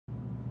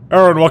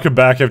Alright, welcome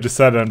back. I've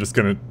decided I'm just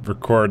gonna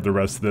record the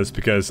rest of this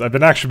because I've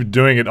been actually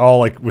doing it all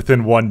like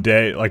within one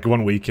day, like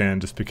one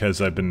weekend, just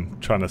because I've been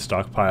trying to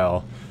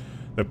stockpile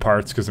the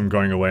parts because I'm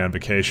going away on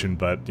vacation,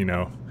 but you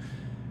know,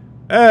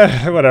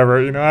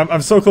 whatever, you know,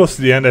 I'm so close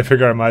to the end I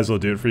figure I might as well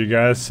do it for you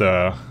guys,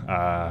 so,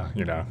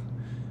 you know,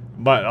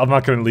 but I'm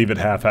not gonna leave it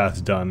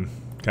half-assed done,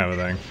 kind of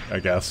thing, I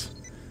guess.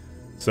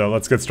 So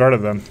let's get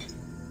started then.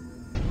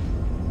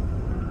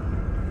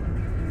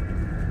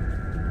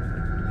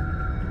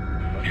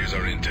 Here's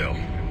our intel.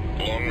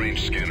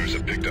 Long-range scanners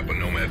have picked up a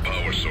nomad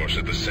power source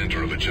at the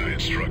center of a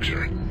giant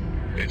structure.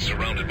 It's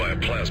surrounded by a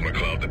plasma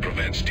cloud that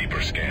prevents deeper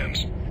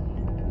scans.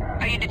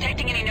 Are you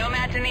detecting any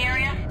nomads in the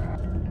area?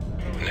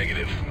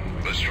 Negative.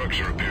 The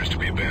structure appears to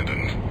be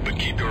abandoned, but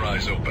keep your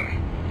eyes open.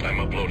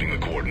 I'm uploading the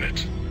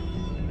coordinates.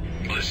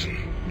 Listen,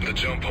 the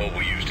jump hole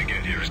we used to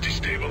get here is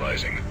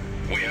destabilizing.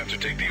 We have to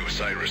take the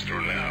Osiris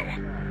through now.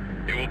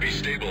 It will be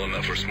stable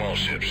enough for small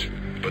ships,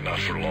 but not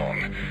for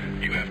long.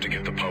 You have to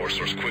get the power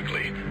source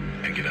quickly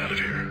and get out of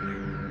here.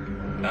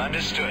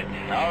 Understood.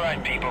 All right,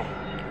 people.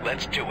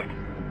 Let's do it.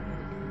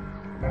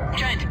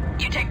 Trent,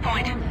 you take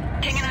point.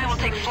 King and I will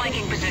take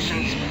flanking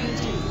positions.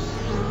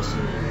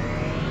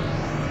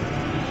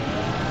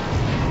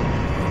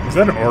 Is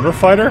that an order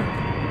fighter?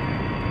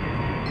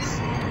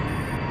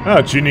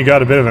 Oh, Genie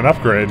got a bit of an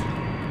upgrade.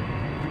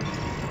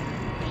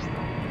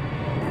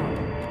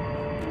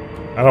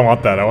 I don't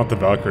want that, I want the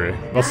Valkyrie.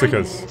 Mostly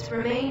because... 9 minutes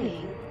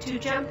remaining to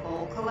jump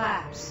hole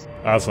collapse.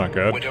 Oh, that's not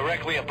good. We're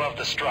directly above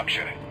the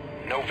structure.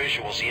 No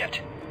visuals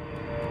yet.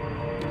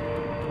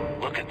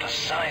 Look at the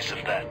size of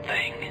that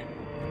thing.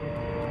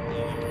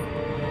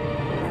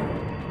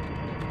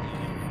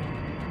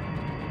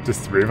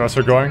 Just 3 of us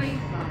are going?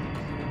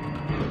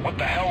 What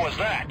the hell was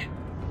that?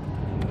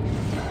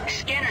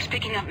 Scanner's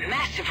picking up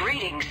massive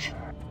readings.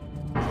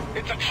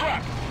 It's a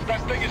trap!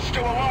 That thing is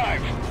still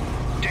alive!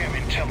 Damn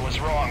intel was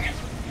wrong.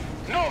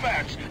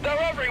 Nomads!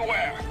 They're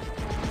everywhere!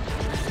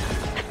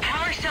 The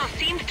power cell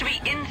seems to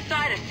be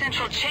inside a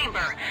central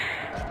chamber.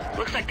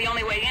 Looks like the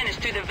only way in is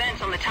through the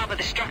vents on the top of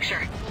the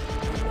structure.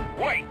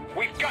 Wait!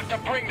 We've got to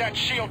bring that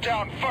shield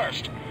down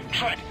first!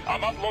 Trent,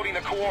 I'm uploading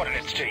the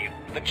coordinates to you.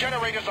 The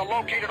generators are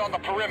located on the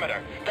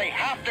perimeter. They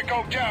have to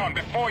go down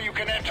before you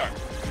can enter.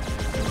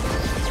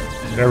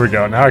 There we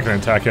go, now I can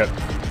attack it.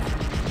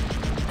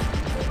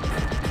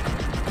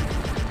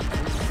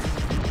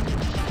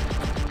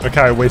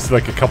 Okay, I wasted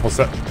like a couple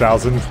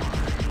thousand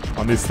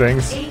on these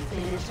things. 8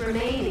 minutes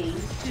remaining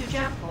to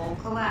jump hole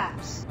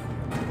collapse.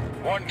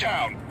 1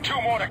 down,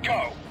 2 more to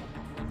go.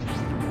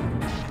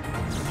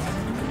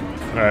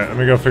 Alright, let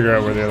me go figure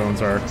out where the other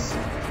ones are.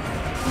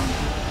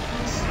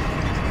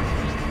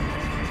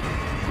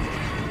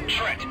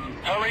 Trent,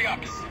 hurry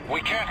up.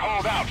 We can't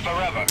hold out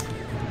forever.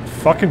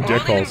 Fucking Holding them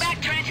dickholes.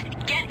 back, Trent.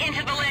 Get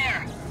into the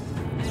lair.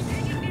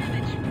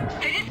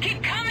 They just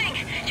keep coming.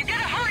 You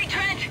gotta hurry,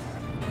 Trent.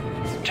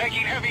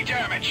 Taking heavy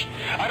damage.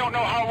 I don't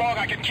know how long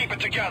I can keep it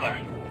together.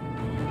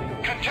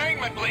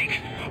 Containment leak.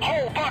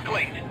 Hole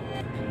buckling.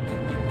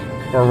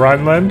 Or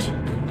Rhineland?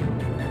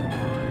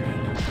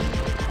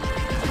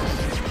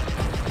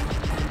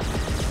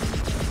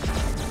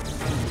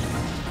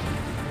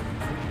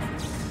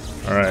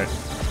 Alright.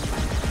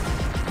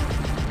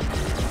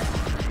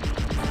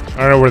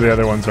 I don't know where the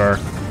other ones are.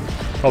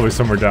 Probably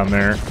somewhere down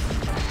there.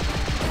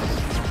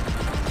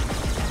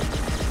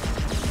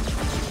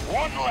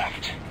 1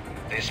 left.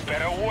 This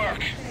better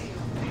work.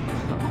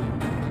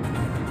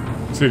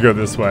 Let's go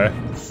this way.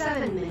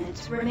 7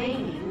 minutes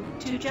remaining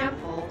to jump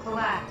hole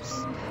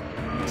collapse.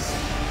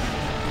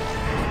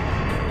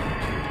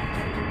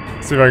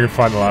 Let's see if I can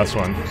find the last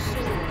one.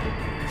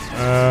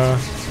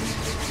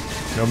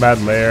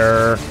 Nomad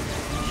Lair.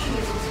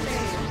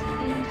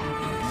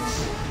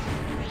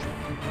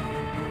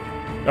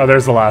 Oh,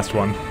 there's the last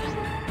one.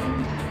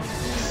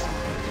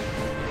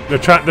 They're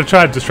trying to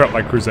disrupt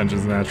my cruise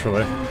engines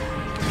naturally.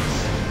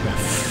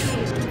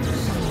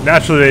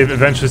 Naturally, they've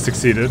eventually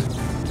succeeded.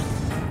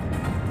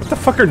 What the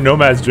fuck are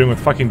nomads doing with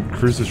fucking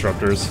cruise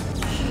disruptors?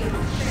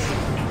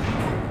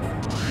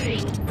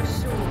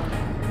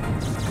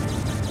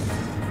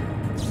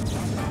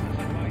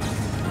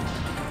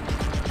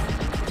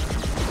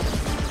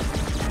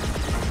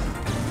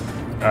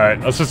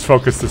 Alright, let's just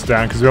focus this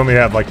down because we only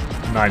have like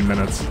 9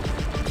 minutes.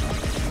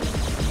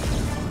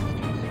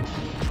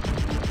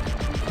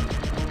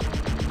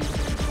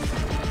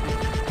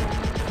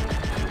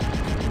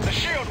 The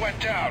shield went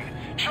down.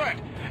 Trent,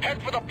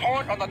 head for the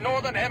port on the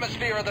northern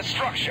hemisphere of the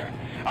structure.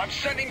 I'm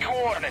sending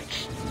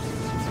coordinates.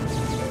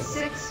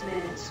 6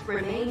 minutes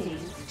remaining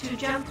to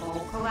jump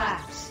hole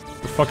collapse.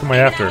 The fuck am I King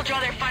and I after? will draw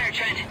their fire,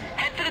 Trent.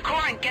 Head for the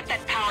core and get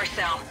that power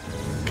cell.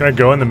 Can I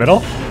go in the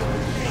middle?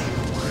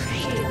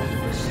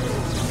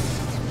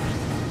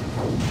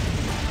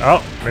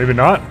 Oh, maybe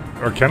not.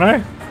 Or can I?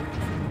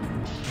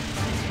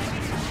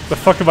 What the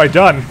fuck have I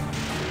done?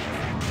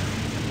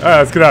 Alright,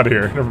 let's get out of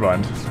here. Never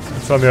mind.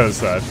 It's on the other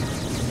side.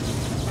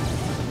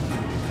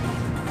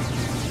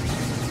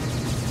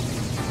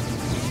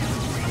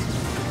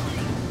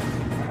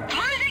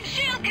 Losing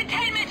shield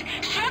containment!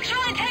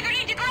 Structural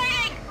integrity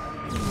degrading!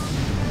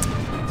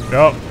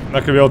 Nope,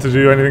 not gonna be able to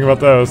do anything about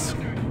those.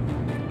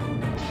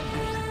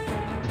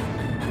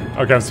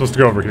 Okay, I'm supposed to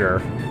go over here,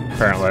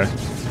 apparently.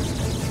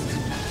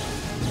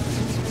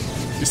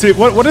 You see,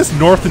 what is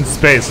north in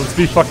space? Let's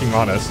be fucking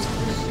honest.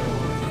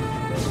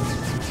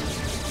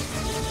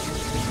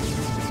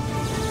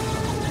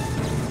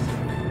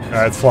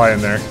 Alright, let's fly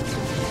in there.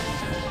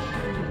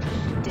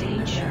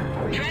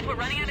 Trent, we're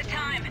running out of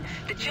time.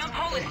 The jump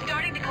hole is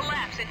starting to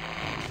collapse.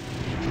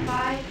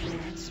 5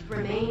 minutes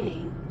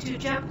remaining to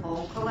jump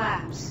hole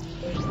collapse.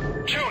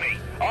 Judy,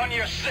 on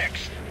your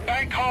 6.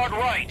 Bank hard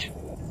right.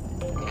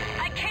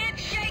 I can't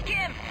shake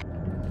him!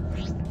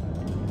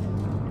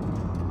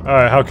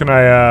 Alright, how can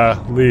I,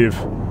 leave?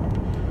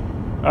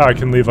 Oh, I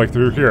can leave, like,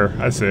 through here.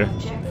 I see.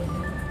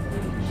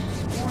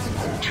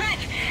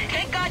 Trent,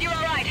 thank God you're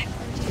alright.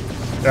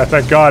 Yeah,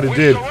 thank God it We're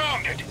did.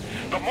 surrounded.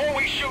 The more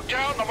we shoot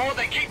down, the more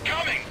they keep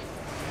coming.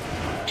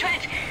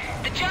 Trent,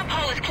 the jump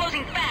hole is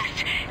closing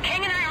fast.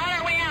 King and I are on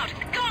our way out.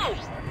 Go!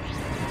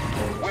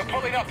 We're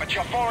pulling up at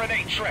your 4 and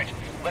 8, Trent.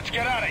 Let's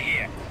get out of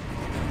here.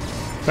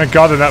 Thank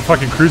God they're not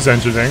fucking cruise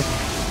engineering.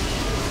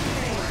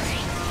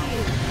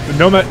 The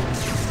Nomad...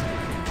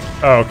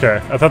 Oh,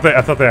 okay. I thought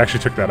they actually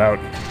took that out.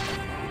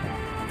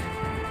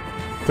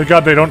 Thank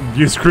God they don't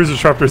use cruise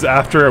disruptors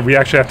after we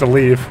actually have to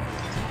leave.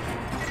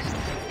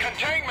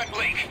 Containment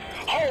leak.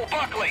 Hole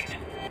buckling.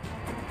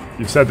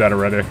 You've said that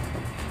already.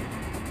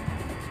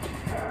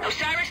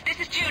 Osiris, this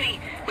is Junie.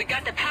 We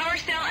got the power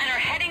cell and are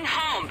heading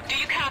home. Do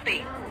you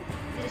copy?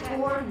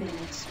 4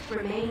 minutes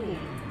remaining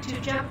to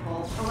jump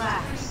hole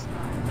collapse.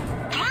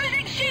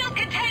 Losing shield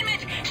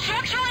containment!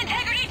 Structural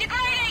integrity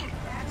degrading!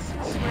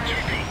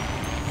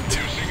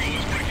 Your signal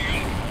is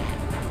breaking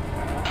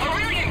up.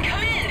 Aurelian,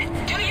 come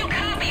in! Do you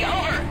copy?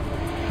 Over!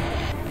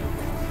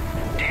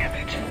 Damn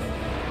it.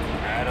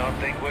 I don't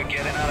think we're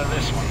getting out of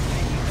this one.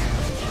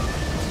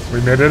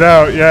 We made it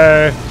out,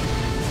 yay!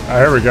 Ah,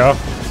 here we go.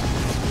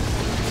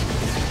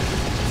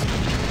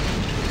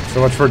 So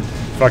much for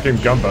fucking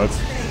gunboats.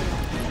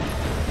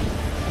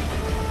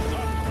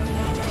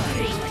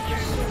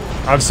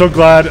 I'm so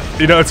glad,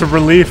 you know, it's a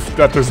relief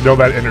that there's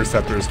nomad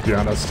interceptors, to be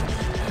honest.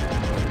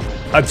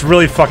 It's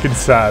really fucking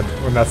sad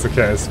when that's the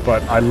case,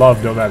 but I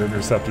love nomad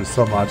interceptors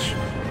so much.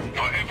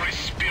 For every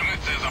spirit,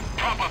 there's a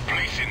proper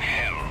place in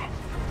hell.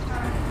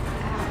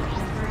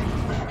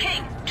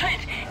 King,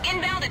 Trent,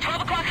 inbound at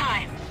 12 o'clock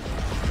high.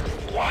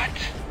 What?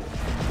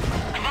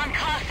 Von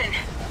Clausen.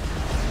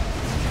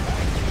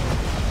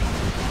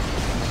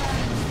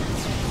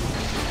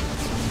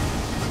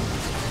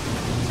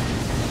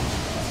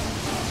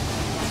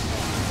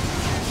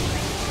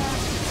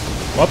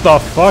 What the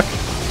fuck?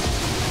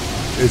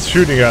 It's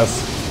shooting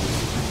us.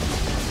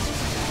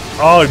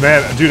 Oh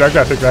man, dude, I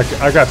gotta take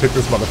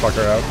this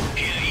motherfucker out.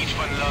 Here each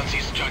one learns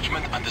his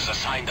judgment and is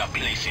assigned a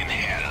place in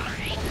hell.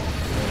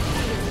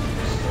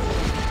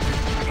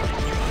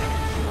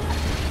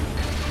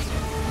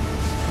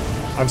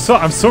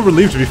 I'm so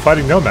relieved to be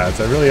fighting nomads.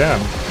 I really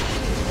am.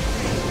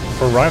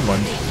 For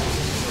Rhineland.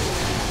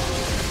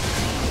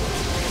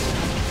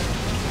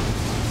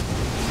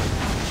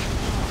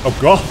 Oh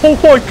god! Oh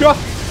my god!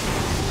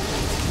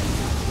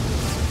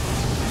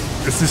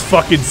 This is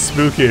fucking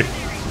spooky.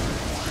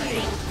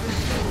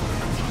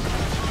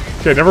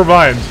 Okay, never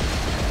mind.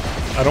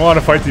 I don't want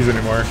to fight these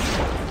anymore.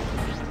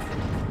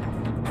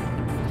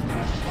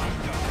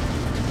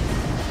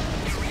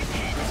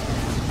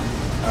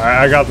 Alright,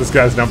 I got this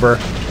guy's number.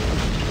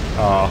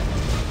 Aw.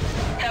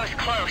 That was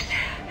close.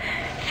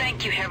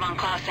 Thank you, Herr von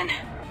Clausen.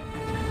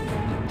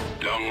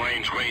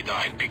 Long-range radar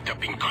had picked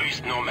up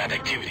increased nomad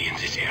activity in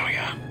this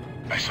area.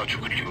 I thought you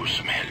could use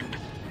some help.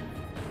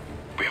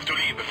 We have to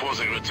leave before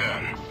they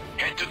return.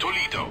 Head to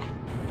Toledo.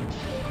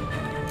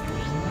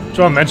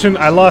 John mentioned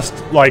I lost,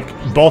 like,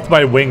 both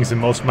my wings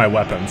and most of my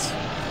weapons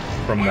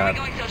from Why are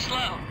that. we going so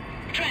slow?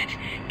 Trent,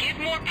 give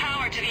more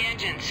power to the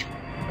engines.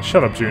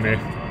 Shut up, Junie.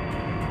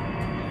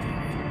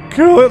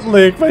 Coolant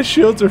leak, my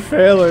shields are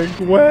failing.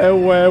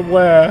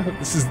 Where?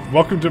 This is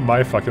welcome to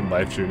my fucking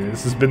life, Junie.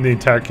 This has been the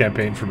entire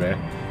campaign for me.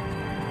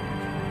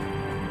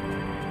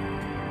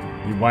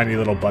 You whiny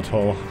little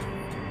butthole.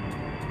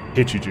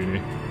 Hate you,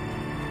 Junie.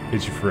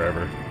 Hate you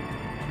forever.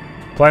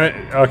 Planet.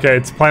 Okay,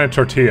 it's Planet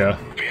Tortilla.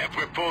 We have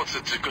reports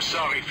that the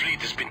Kosari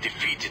fleet has been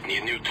defeated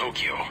near New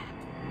Tokyo.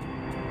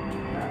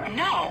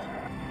 No!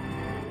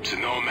 The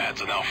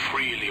nomads are now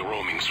freely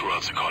roaming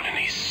throughout the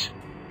colonies.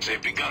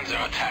 They've begun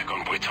their attack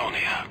on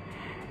Britonia.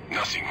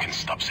 Nothing can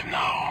stop them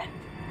now.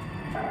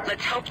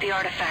 Let's hope the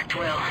artifact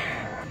will.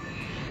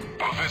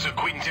 Professor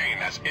Quintain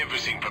has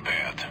everything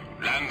prepared.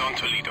 Land on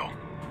Toledo.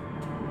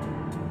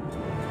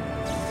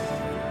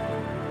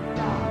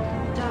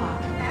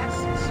 Dock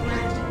access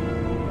granted.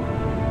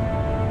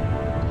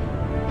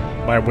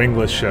 My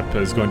wingless ship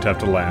is going to have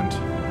to land.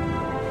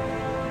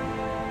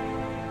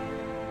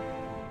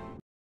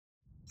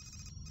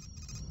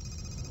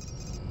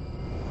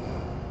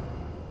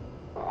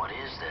 What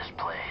is this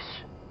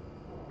place?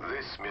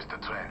 This, Mr.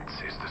 Trent,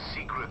 is the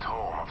secret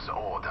home of the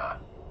Order.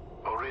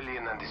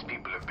 Aurelian and his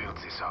people have built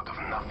this out of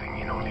nothing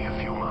in only a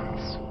few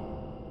months.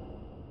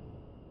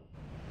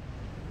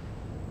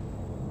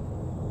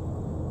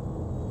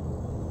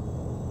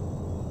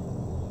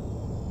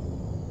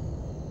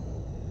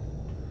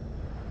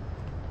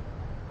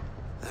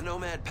 The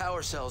Nomad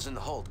power cell's in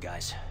the hold,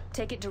 guys.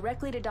 Take it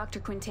directly to Dr.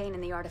 Quintain in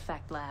the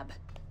artifact lab.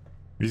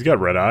 He's got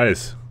red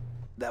eyes.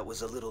 That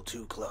was a little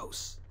too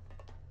close.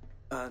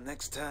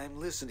 Next time,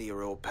 listen to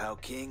your old pal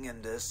King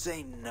and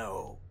say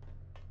no.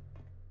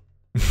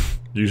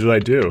 Usually I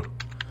do.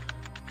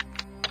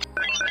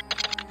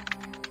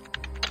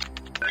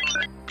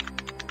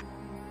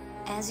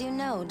 As you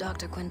know,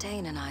 Dr.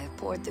 Quintain and I have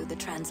poured through the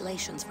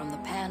translations from the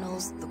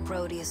panels, the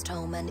Proteus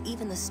tome, and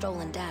even the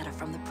stolen data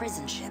from the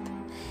prison ship.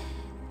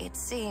 It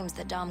seems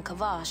that Dom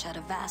Kavash had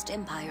a vast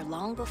empire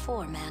long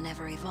before man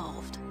ever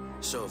evolved.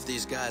 So if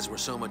these guys were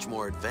so much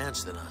more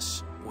advanced than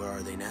us, where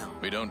are they now?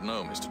 We don't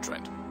know, Mr.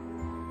 Trent.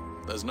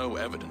 There's no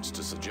evidence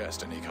to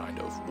suggest any kind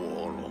of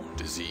war or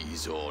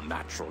disease or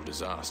natural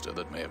disaster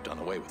that may have done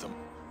away with them.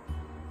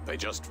 They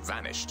just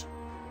vanished,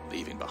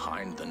 leaving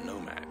behind the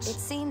nomads. It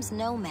seems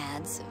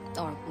nomads,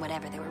 or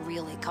whatever they were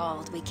really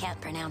called, we can't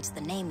pronounce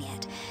the name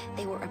yet.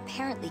 They were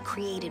apparently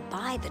created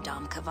by the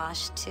Dom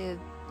Kavash to,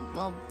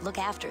 well, look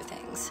after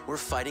things. We're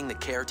fighting the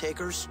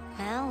caretakers?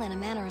 Well, in a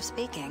manner of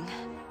speaking.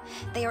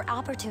 They are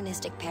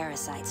opportunistic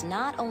parasites,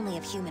 not only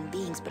of human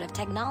beings, but of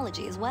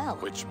technology as well.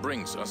 Which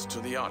brings us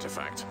to the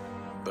artifact.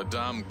 The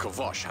Dam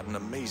Kavosh had an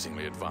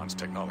amazingly advanced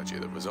technology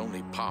that was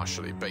only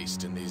partially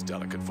based in these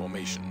delicate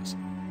formations.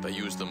 They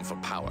used them for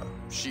power,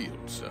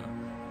 shields.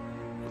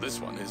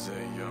 This one is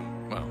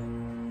well,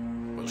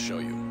 we'll show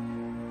you.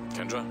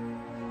 Kendra?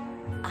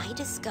 I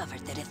discovered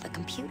that if the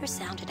computer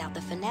sounded out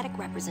the phonetic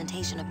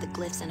representation of the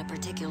glyphs in a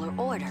particular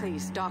order...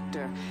 Please,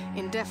 Doctor,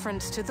 in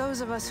deference to those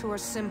of us who are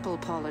simple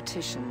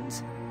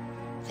politicians.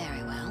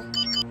 Very well.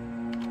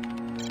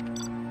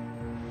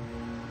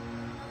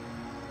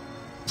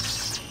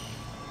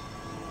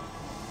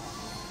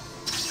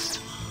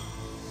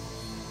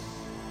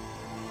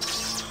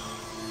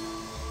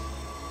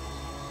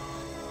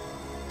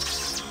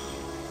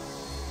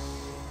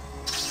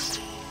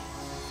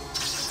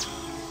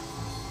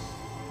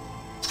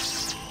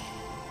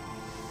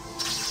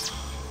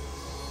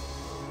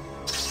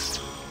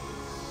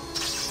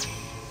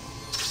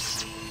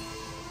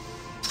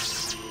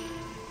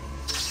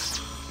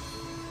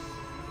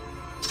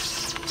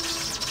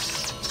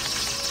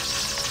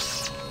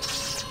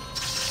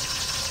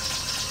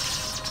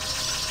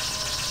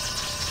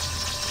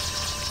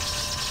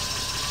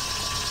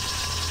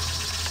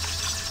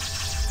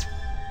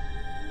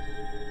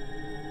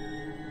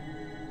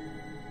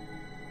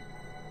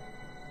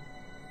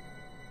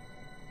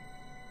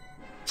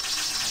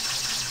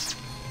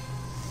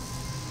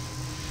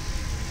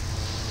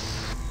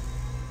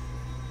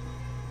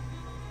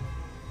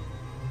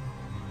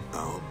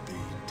 I'll be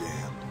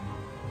damned.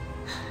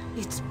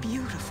 It's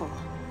beautiful.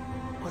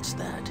 What's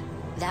that?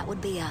 That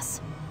would be us.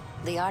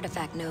 The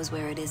artifact knows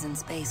where it is in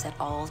space at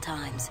all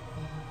times.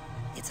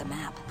 It's a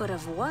map. But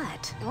of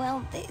what?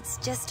 Well, it's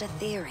just a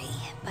theory,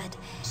 but...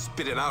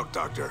 Spit it out,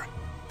 Doctor.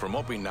 From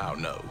what we now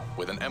know,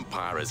 with an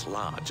empire as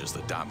large as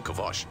the Dam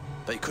Kavosh,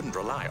 they couldn't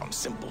rely on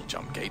simple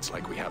jump gates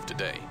like we have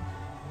today.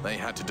 They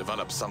had to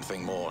develop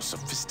something more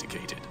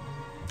sophisticated.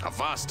 A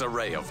vast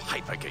array of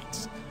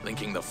hypergates,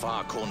 linking the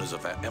far corners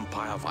of their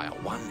empire via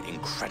one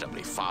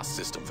incredibly fast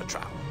system for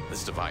travel.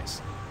 This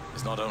device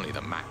is not only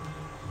the map,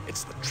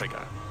 it's the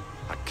trigger,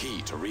 a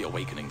key to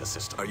reawakening the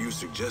system. Are you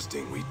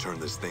suggesting we turn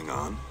this thing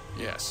on?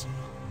 Yes.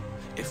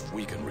 If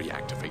we can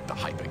reactivate the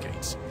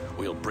hypergates,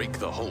 we'll break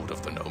the hold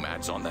of the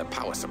nomads on their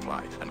power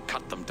supply and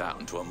cut them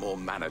down to a more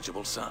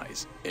manageable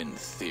size, in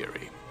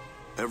theory.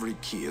 Every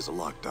key is a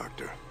lock,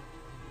 Doctor.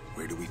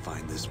 Where do we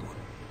find this one?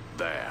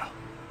 There.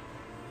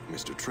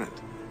 Mr.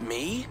 Trent.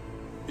 Me?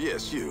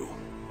 Yes, you.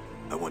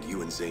 I want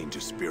you and Zane to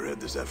spearhead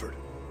this effort.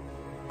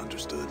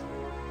 Understood?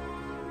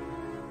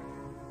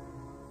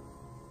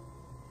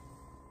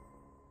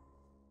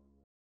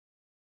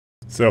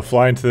 So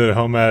fly into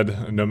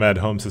the nomad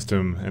home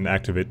system and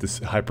activate this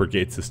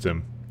hypergate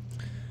system.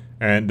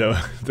 And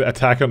the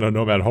attack on the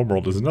nomad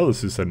homeworld is another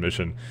suicide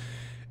mission.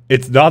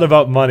 It's not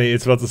about money,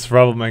 it's about the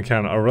survival of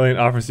mankind. Aurelian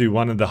offers you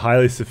one of the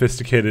highly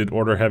sophisticated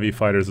order-heavy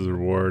fighters as a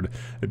reward.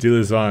 The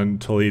dealers on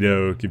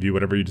Toledo give you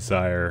whatever you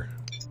desire.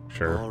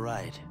 Sure. All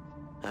right.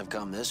 I've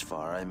come this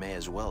far, I may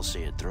as well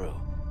see it through.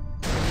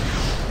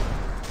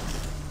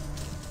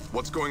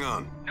 What's going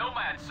on?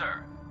 Nomads,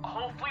 sir. A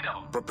whole fleet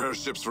of them. Prepare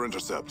ships for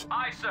intercept.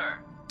 Aye, sir.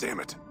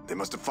 Damn it. They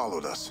must have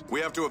followed us. We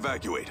have to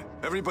evacuate.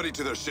 Everybody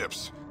to their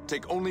ships.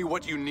 Take only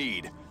what you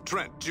need.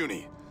 Trent,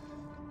 Junie.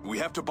 We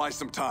have to buy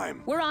some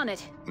time. We're on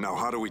it. Now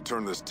how do we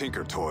turn this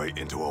tinker toy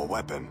into a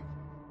weapon?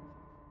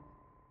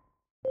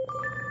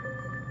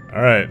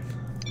 Alright.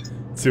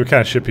 Let's see what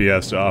kind of ship he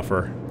has to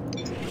offer.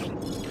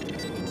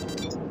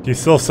 He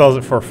still sells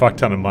it for a fuck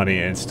ton of money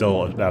and it's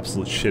still an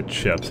absolute shit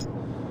ship.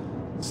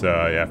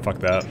 So yeah, fuck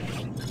that.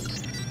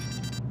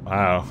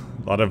 Wow.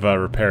 A lot of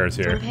repairs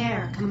here.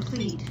 Repair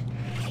complete.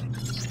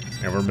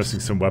 And we're missing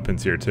some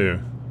weapons here too.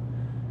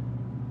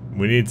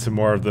 We need some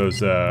more of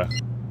those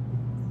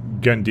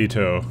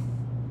Gundito.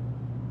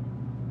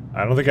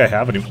 I don't think I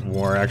have any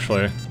more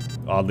actually,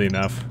 oddly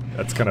enough.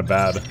 That's kind of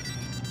bad.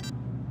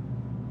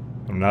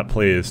 I'm not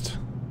pleased.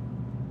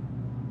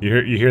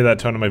 You hear that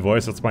tone of my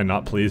voice? That's my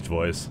not pleased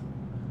voice.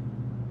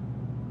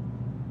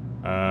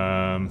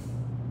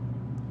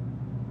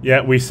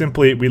 Yeah, we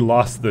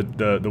lost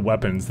the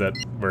weapons that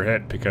were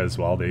hit because,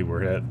 well, they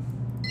were hit.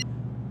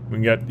 We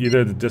can get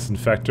either the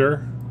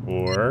Disinfector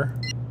or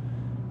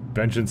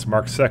Vengeance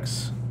Mark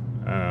 6.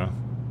 A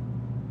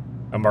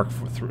Mark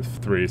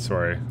 3,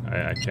 sorry.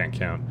 I can't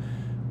count.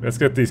 Let's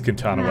get these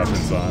katana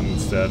weapons on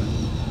instead.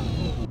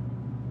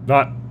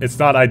 It's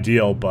not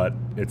ideal, but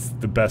it's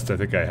the best I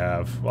think I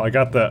have. Well, I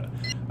got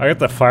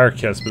the Fire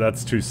Kiss, but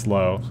that's too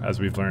slow, as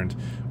we've learned.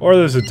 Or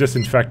there's a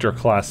Disinfector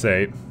Class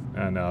 8.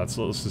 No,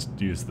 let's just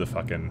use the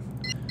fucking...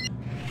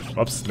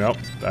 Whoops, nope.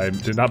 I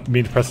did not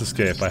mean to press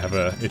escape. I have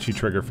a itchy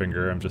trigger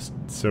finger. I'm just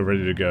so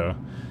ready to go.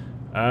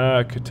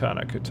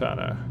 Katana.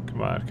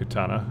 Come on,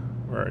 Katana.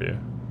 Where are you?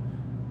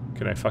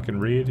 Can I fucking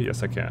read?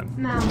 Yes, I can.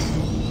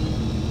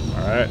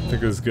 Alright, I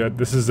think this is good.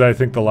 This is, I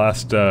think, the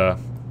last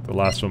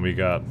one we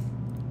got.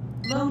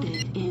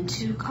 Loaded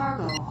into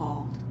cargo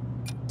hold.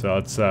 So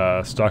let's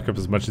stock up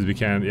as much as we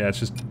can. Yeah, it's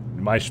just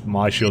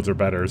my shields are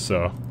better,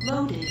 so.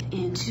 Loaded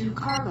into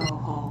cargo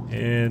hold.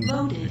 And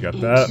Loaded we got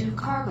that. Into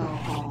cargo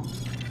hold.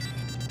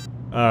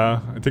 I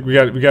think we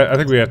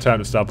got time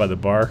to stop by the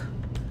bar.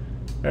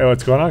 Hey,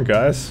 what's going on,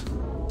 guys?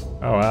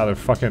 Oh wow, they're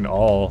fucking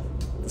all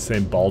the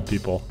same bald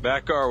people.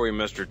 Back are we,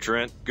 Mr.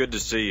 Trent? Good to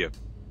see you.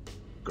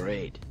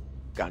 Great.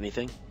 Got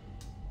anything?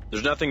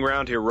 There's nothing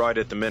around here right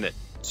at the minute.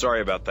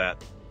 Sorry about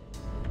that.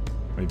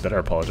 You better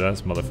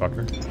apologize,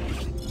 motherfucker.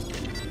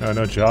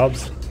 No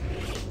jobs?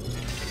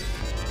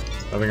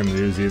 Nothing in the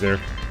news either.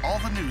 All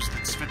the news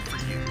that's fit for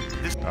you.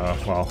 Oh,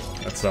 well,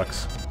 that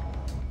sucks.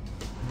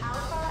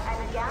 Alpha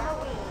and Gamma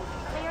Wing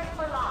cleared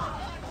for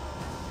launch.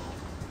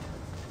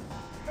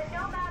 The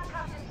Nomad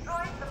have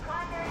destroyed the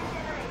primary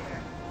generator.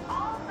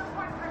 All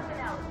support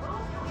personnel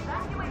move to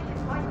evacuation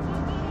point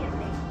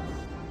immediately.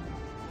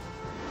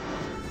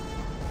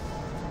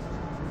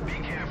 Be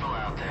careful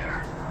out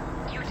there.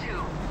 You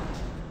too.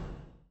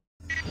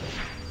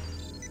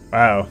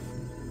 Wow.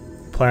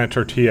 Planet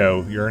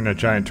Tortilla, you're in a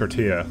giant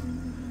tortilla.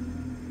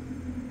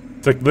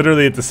 It's like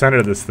literally at the center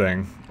of this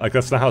thing. Like,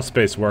 that's not how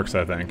space works,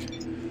 I think.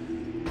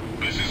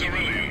 This is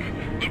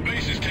Aurelian. The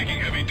base is taking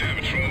heavy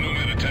damage from the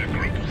Nomad attack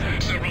group.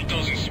 Several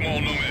dozen small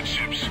Nomad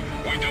ships.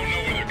 We don't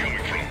know where they're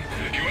coming from.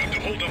 You have to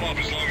hold them off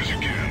as long as you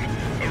can.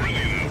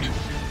 Aurelian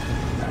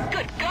out.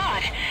 Good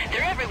God!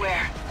 They're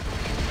everywhere!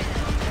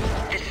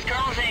 This is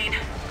Colonel Zane.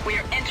 We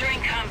are entering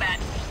combat.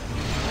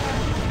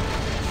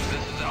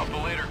 This is Alpha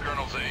Later,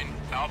 Colonel Zane.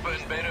 Alpha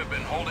and Beta have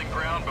been holding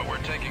ground, but we're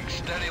taking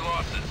steady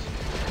losses.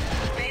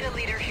 Beta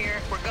leader here.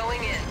 We're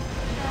going in.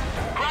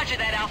 Roger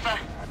that, Alpha.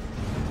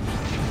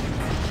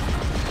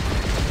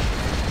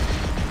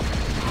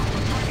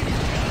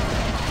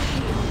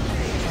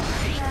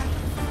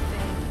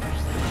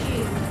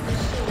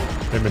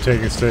 They've been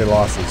taking steady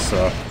losses,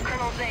 so.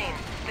 Colonel Zane,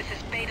 this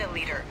is Beta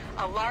leader.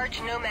 A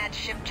large Nomad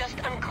ship just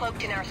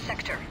uncloaked in our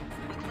sector.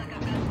 Looks like a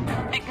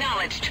vessel.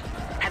 Acknowledged.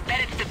 I bet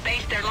it's the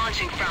base they're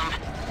launching from.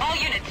 All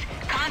units,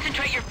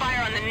 concentrate your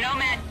fire on the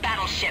Nomad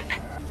battleship.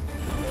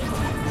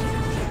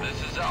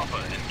 This is Alpha,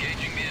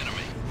 engaging the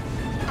enemy.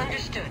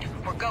 Understood.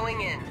 We're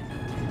going in.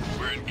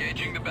 We're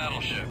engaging the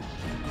battleship.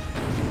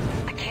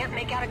 I can't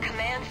make out a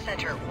command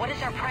center. What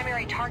is our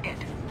primary target?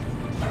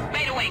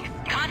 Beta Wing,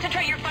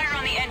 concentrate your fire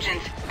on the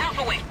engines.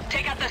 Alpha Wing,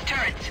 take out those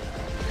turrets.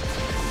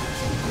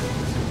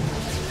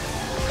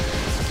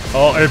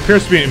 Oh, it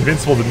appears to be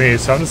invincible to me,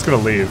 so I'm just gonna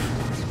leave.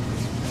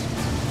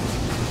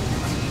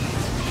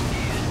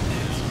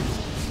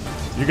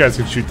 You guys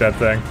can shoot that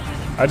thing.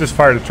 I just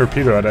fired a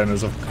torpedo at it and it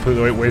was a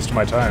complete waste of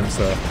my time,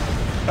 so...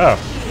 Oh.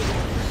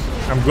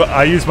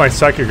 I used my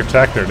psychic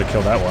attack there to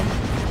kill that one.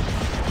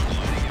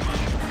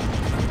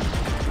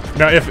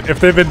 Now, if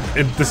they've been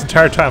this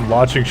entire time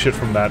launching shit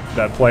from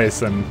that place,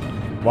 then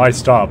why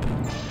stop?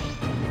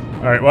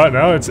 Alright, well,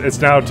 no, it's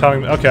now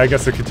telling me... Okay, I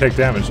guess it can take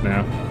damage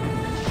now.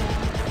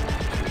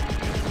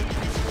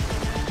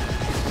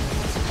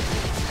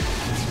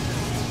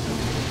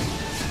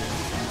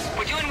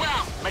 We're doing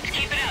well. Let's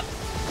keep it up.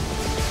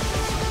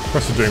 Of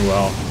course we're doing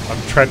well.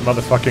 I'm Trent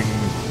motherfucking...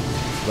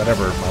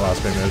 whatever my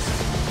last name is.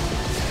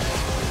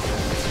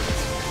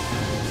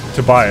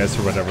 Tobias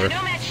or whatever. The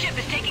Nomad ship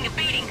is taking a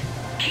beating.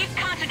 Keep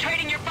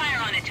concentrating your fire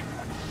on it.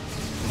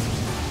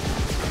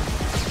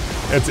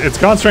 It's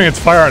concentrating its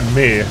fire on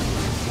me.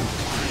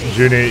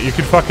 Junie, you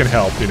can fucking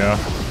help, you know.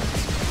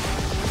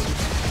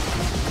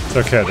 It's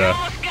okay though.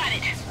 Almost got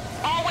it.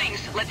 All wings,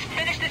 let's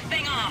finish this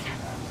thing off.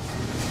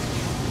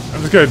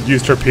 I'm just gonna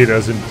use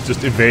torpedoes and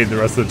just evade the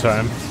rest of the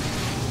time.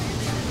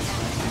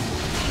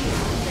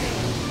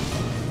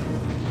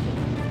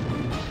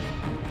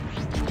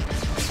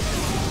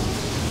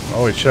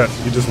 Holy shit,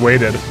 you just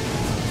waited.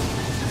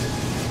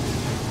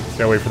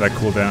 Gotta wait for that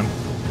cooldown.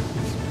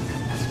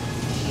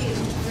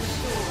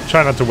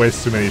 Try not to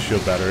waste too many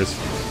shield batteries.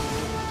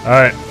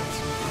 Alright.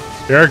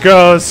 Here it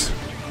goes.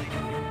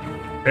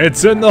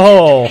 It's in the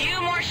hole. A few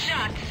more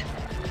shots.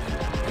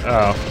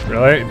 Oh,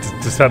 really?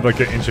 Just had like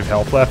an inch of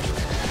health left?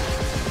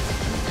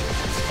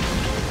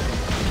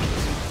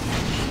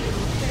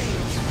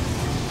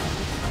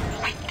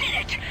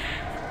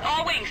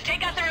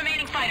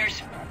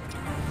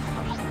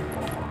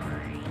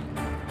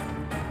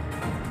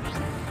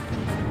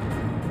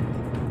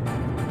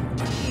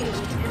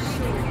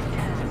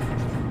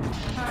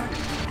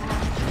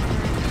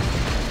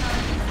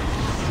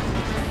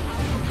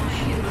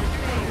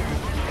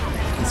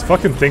 These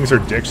fucking things are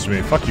dicks to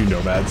me. Fuck you,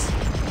 nomads.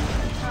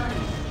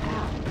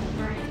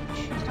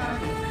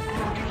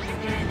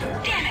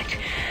 Damn it!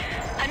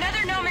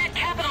 Another nomad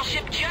capital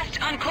ship just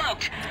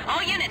uncloaked.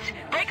 All units,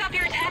 break off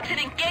your attacks and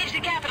engage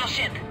the capital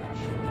ship.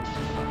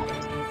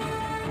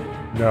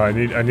 No, I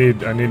need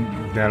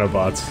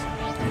nanobots.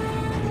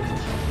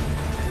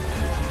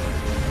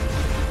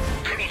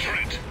 Colonel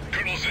Trent,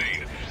 Colonel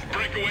Zane,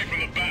 break away from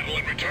the battle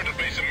and return to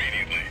base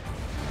immediately.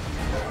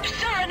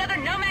 Sir, another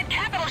nomad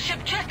capital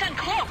ship just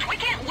uncloaked. We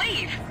can't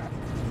leave.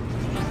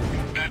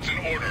 That's an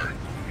order.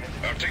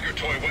 Our Tinker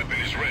Toy weapon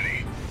is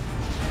ready.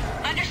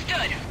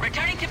 Understood.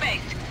 Returning to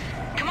base.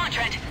 Come on,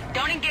 Trent.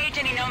 Don't engage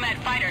any nomad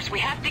fighters. We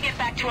have to get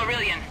back to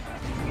Aurelian.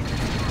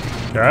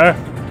 Okay.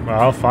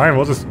 Well, fine.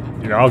 We'll just,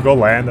 you know, I'll go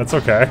land. That's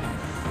okay.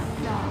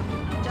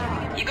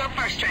 You go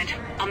first, Trent.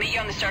 I'll meet you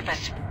on the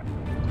surface.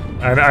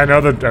 I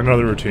know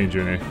the routine,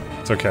 Junie.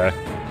 It's okay.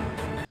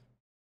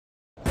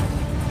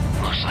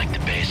 Looks like the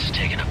base is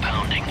taking a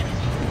pounding.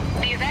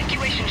 The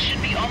evacuation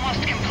should be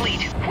almost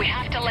complete. We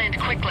have to land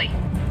quickly.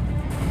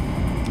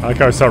 I like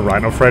how I saw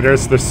rhino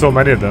freighters. There's so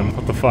many of them.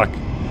 What the fuck?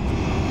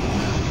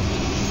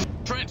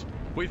 Trent,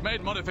 we've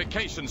made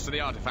modifications to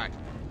the artifact.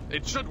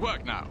 It should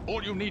work now.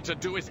 All you need to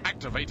do is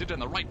activate it in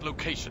the right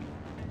location.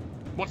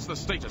 What's the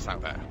status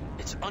out there?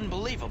 It's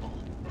unbelievable.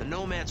 The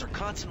nomads are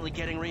constantly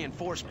getting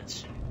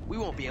reinforcements. We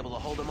won't be able to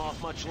hold them off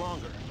much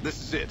longer.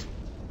 This is it.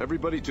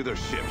 Everybody to their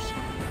ships.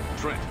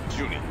 Trent,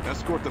 Junie,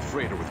 escort the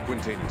freighter with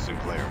Quintain and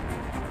Sinclair.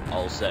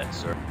 All set,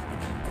 sir.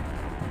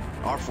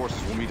 Our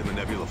forces will meet in the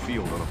Nebula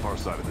field on the far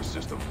side of the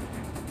system.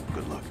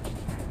 Good luck.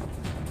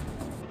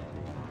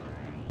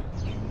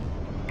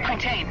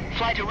 Quintain,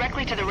 fly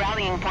directly to the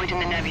rallying point in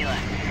the Nebula.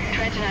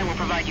 Trent and I will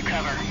provide you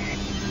cover.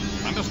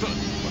 Understood.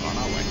 We're on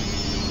our way.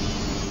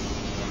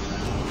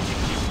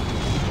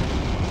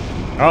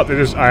 Oh, they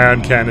just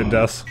ion cannoned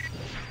us.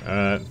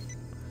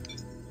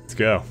 Let's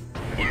go.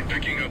 We're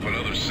picking up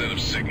another set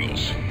of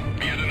signals.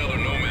 Yet another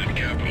nomad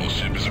capital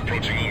ship is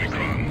approaching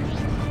Omicron.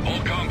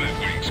 All combat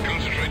wings,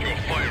 concentrate your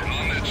fire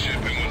on that ship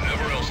and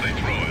whatever else they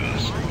throw at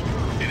us.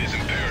 It is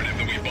imperative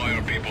that we buy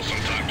our people some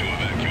time to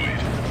evacuate.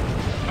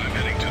 I'm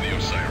heading to the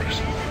Osiris.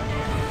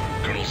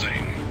 Colonel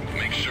Zane,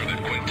 make sure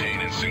that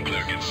Quintain and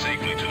Sinclair get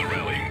safely to the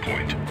rallying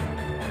point.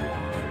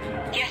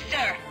 Yes,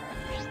 sir.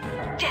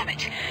 Damn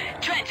it.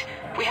 Trent,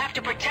 we have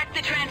to protect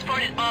the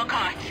transport at all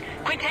costs.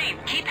 Quintain,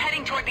 keep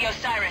heading toward the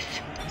Osiris.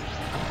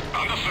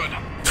 Understood.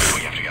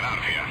 We have to get out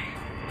of here.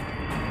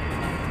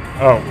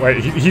 Oh,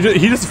 wait, he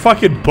just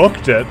fucking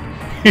booked it.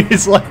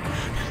 He's like,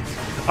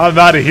 I'm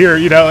out of here,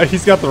 you know,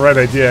 he's got the right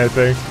idea, I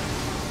think.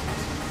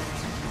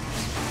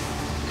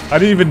 I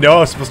didn't even know I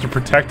was supposed to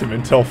protect him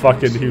until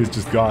fucking he was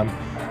just gone.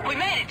 We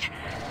made it!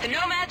 The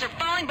nomads are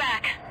falling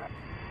back!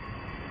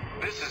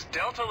 This is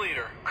Delta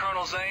Leader,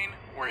 Colonel Zane.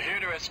 We're here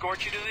to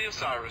escort you to the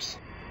Osiris.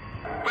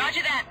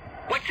 Roger that.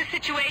 What's the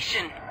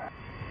situation?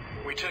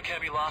 We took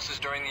heavy losses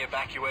during the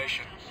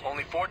evacuation.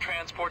 Only 4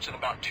 transports and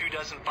about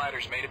 24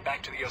 fighters made it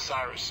back to the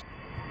Osiris.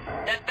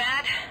 That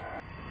bad?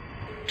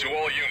 To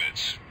all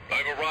units,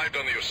 I've arrived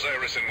on the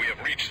Osiris and we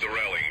have reached the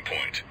rallying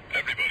point.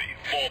 Everybody,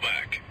 fall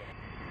back.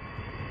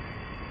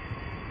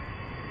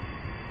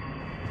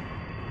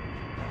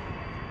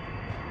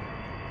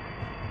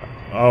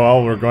 Oh,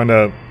 well, we're going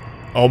to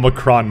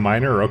Omicron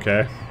Minor?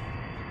 Okay.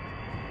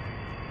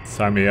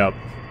 Sign me up.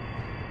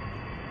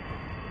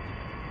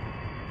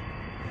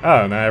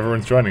 Oh, now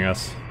everyone's joining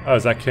us. Oh,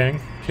 is that King?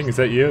 King, is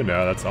that you?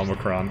 No, that's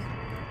Omicron.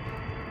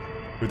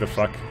 Who the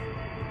fuck?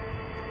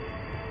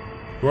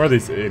 Who are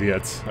these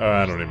idiots? Oh,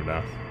 I don't even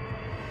know.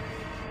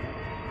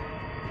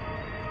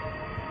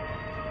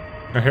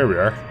 Oh, here we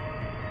are.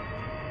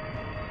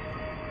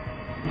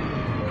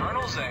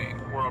 Colonel Zane,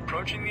 we're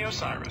approaching the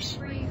Osiris.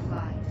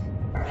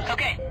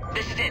 Okay,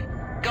 this is it.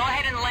 Go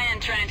ahead and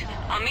land, Trent.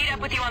 I'll meet up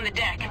with you on the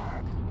deck.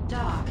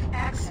 Dock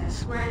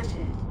access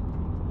granted.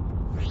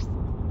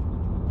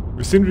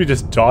 We seem to be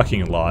just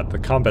talking a lot. The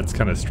combat's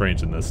kind of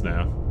strange in this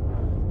now.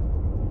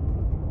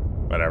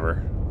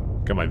 Whatever.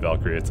 Got my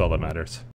Valkyrie, it's all that matters.